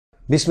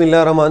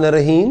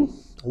Bismillahirrahmanirrahim.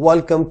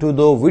 Welcome to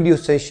the video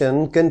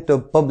session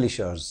Cantab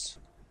Publishers.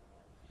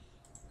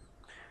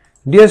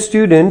 Dear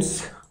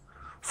students,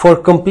 for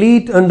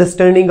complete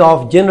understanding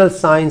of General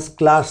Science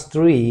Class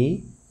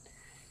 3,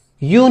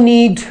 you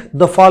need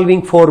the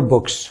following 4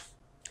 books.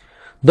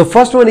 The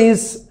first one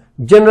is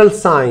General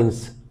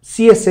Science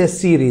CSS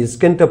series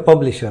Cantab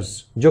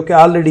Publishers, जो कि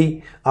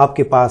already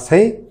आपके पास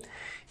है.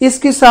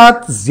 इसके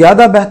साथ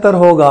ज़्यादा बेहतर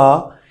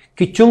होगा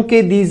कि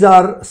चूंकि दीज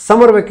आर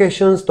समर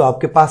वेकेशंस तो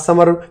आपके पास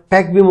समर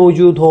पैक भी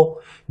मौजूद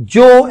हो.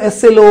 जो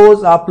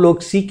एसएलओज आप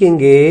लोग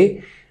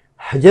सीखेंगे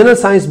जनरल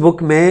साइंस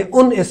बुक में,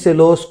 उन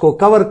एसएलओज को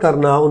कवर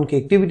करना, उनकी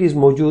एक्टिविटीज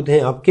मौजूद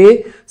हैं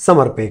आपके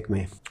समर पैक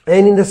में.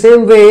 And in the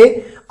same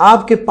way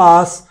आपके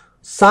पास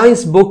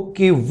साइंस बुक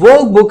की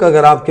वर्क बुक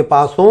अगर आपके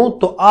पास हो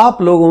तो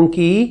आप लोगों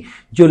की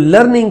जो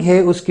लर्निंग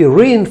है उसकी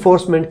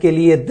रीइंफोर्समेंट के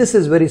लिए this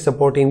is very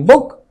supporting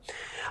book.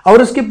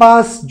 और उसके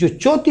पास जो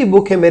चौथी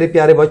बुक है मेरे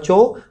प्यारे बच्चों,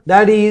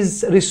 that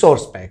is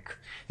resource pack.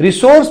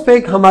 Resource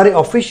pack हमारे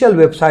ऑफिशियल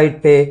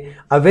वेबसाइट पे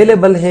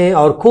अवेलेबल है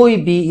और कोई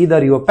भी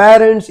इधर योर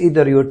पेरेंट्स,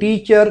 इधर योर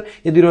टीचर,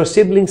 इधर योर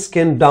सिबलिंग्स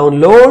कैन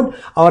डाउनलोड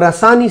और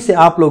आसानी से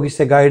आप लोग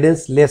इससे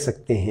गाइडेंस ले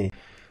सकते हैं.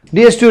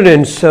 Dear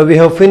students, we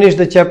have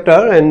finished the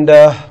chapter and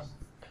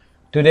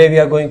today we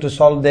are going to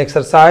solve the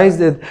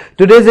exercise.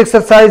 Today's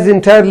exercise is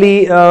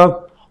entirely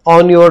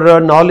on your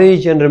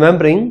knowledge and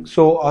remembering,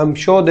 so I'm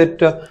sure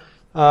that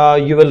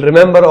you will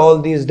remember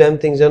all these damn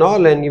things and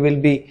all, and you will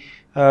be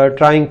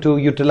trying to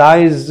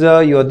utilize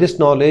your this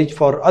knowledge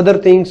for other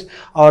things.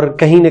 और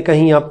कहीं ना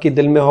कहीं आपके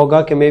दिल में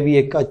होगा कि मैं भी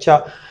एक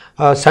अच्छा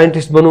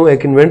साइंटिस्ट बनूं,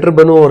 एक इन्वेंटर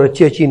बनूं और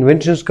अच्छी अच्छी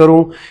इन्वेंशंस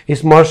करूं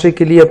इस माशरे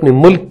के लिए, अपने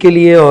मुल्क के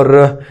लिए और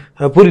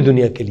पूरी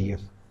दुनिया के लिए.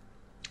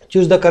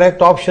 Choose the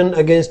correct option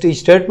against each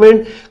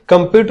statement.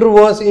 Computer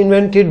was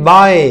invented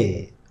by.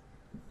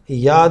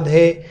 याद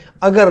है?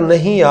 अगर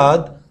नहीं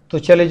याद तो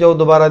चले जाओ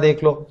दोबारा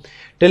देख लो.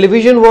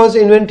 Television was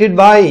invented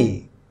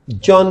by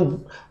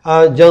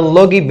John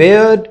Logie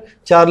Baird,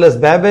 Charles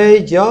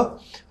Babbage या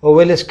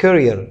Wallace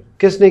Currier.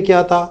 किसने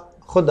किया था?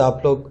 खुद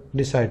आप लोग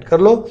डिसाइड कर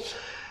लो.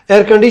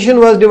 Air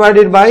condition was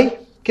divided by.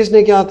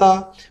 किसने किया था?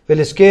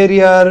 Wallace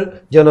Currier,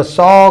 Jonas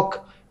Salk,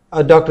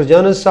 doctor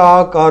Jonas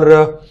sock और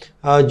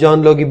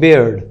जॉन लोगी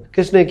बेयर्ड.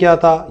 किसने किया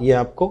था? ये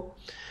आपको.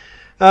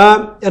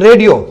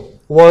 Radio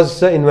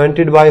was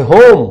invented by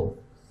home.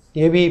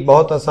 ये भी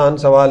बहुत आसान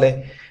सवाल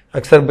है,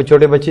 अक्सर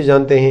छोटे बच्चे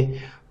जानते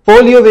हैं.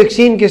 पोलियो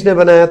वैक्सीन किसने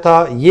बनाया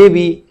था? ये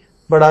भी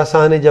बड़ा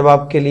आसान है. जब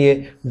आपके लिए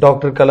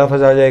डॉक्टर का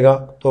लफ्ज आ जाएगा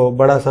तो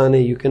बड़ा आसान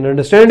है, you can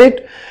understand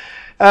it.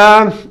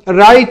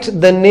 Right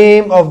the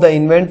name of the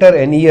inventor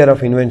and year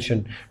of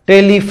invention.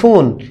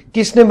 Telephone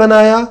किसने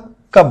बनाया,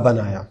 कब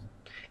बनाया?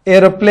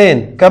 एरोप्लेन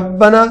कब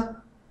बना,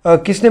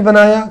 किसने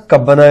बनाया,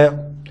 कब बनाया?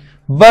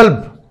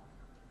 बल्ब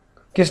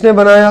किसने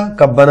बनाया,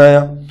 कब बनाया?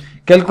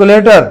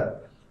 कैलकुलेटर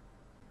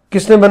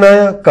किसने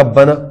बनाया, कब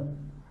बना?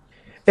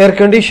 एयर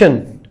कंडीशन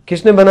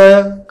किसने बनाया,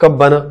 कब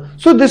बना?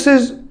 So this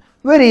is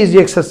very easy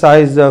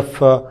exercise of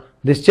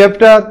this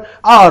chapter.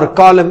 और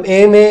कॉलम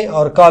ए में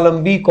और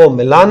कॉलम बी को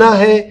मिलाना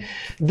है.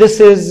 This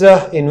is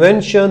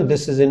invention,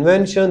 this is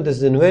invention, this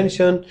is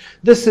invention,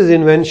 this is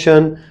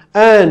invention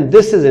and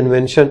this is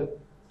invention.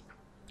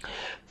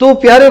 तो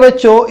प्यारे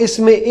बच्चों,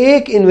 इसमें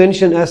एक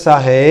इन्वेंशन ऐसा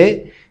है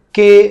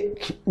कि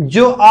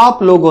जो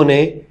आप लोगों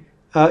ने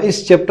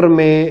इस चैप्टर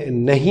में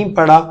नहीं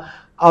पढ़ा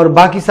और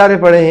बाकी सारे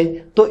पढ़े हैं,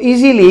 तो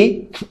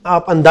इजीली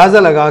आप अंदाजा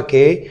लगा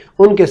के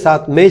उनके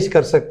साथ मैच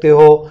कर सकते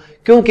हो,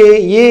 क्योंकि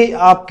ये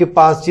आपके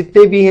पास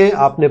जितने भी हैं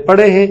आपने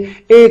पढ़े हैं.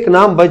 एक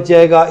नाम बच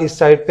जाएगा इस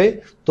साइड पे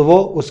तो वो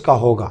उसका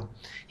होगा.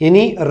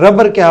 यानी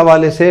रबर के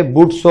हवाले से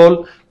बूट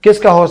सोल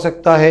किसका हो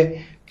सकता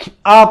है,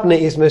 आपने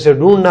इसमें से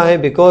ढूंढना है,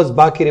 बिकॉज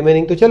बाकी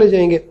रिमेनिंग तो चले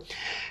जाएंगे.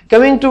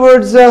 Coming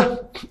towards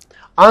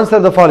answer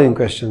the following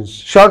questions.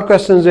 Short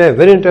questions है,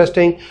 very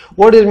interesting.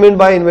 What is mean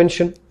by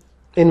invention?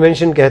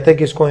 Invention कहते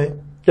किसको है?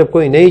 जब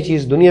कोई नई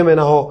चीज दुनिया में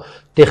ना हो,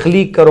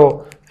 तख्लीक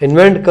करो,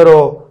 इन्वेंट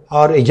करो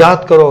और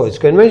इजाद करो,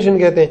 इसको इन्वेंशन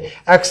कहते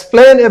हैं.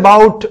 Explain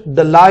about the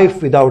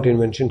life without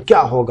invention. क्या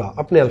होगा?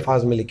 अपने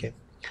अल्फाज में लिखें.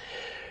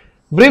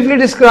 Briefly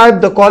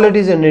describe the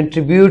qualities and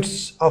attributes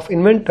of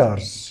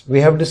inventors.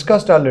 We have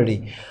discussed already.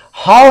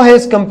 How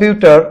has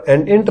computer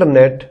and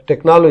internet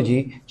technology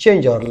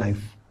changed our life?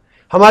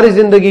 हमारी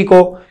जिंदगी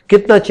को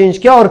कितना चेंज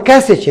किया और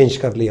कैसे चेंज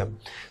कर लिया?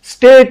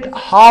 State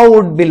how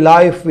would be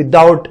life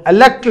without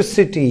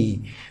electricity.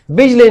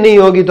 बिजली नहीं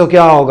होगी तो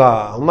क्या होगा?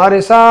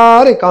 हमारे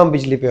सारे काम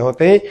बिजली पे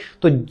होते हैं.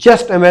 तो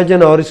just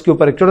imagine और इसके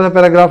ऊपर एक छोटा सा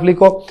पैराग्राफ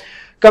लिखो.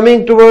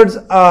 Coming towards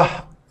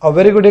a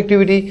very good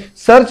activity.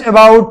 Search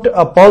about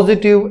a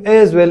positive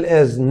as well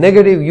as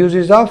negative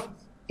uses of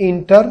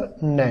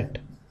internet.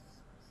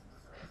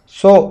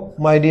 So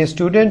my dear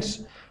students,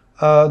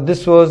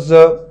 this was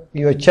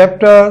your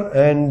chapter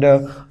and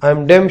I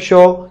am damn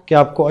sure कि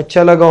आपको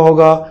अच्छा लगा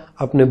होगा,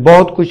 आपने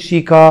बहुत कुछ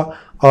सीखा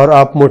और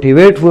आप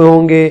मोटिवेट हुए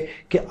होंगे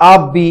कि आप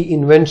भी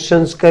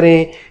इन्वेंशंस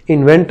करें,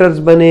 इन्वेंटर्स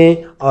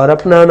बने और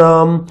अपना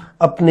नाम,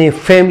 अपने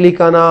फैमिली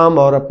का नाम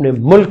और अपने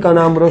मुल्क का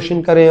नाम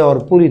रोशन करें और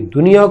पूरी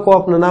दुनिया को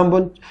अपना नाम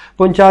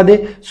पहुंचा दें.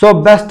 So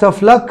best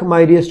of luck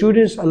my dear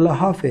students. Allah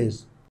Hafiz.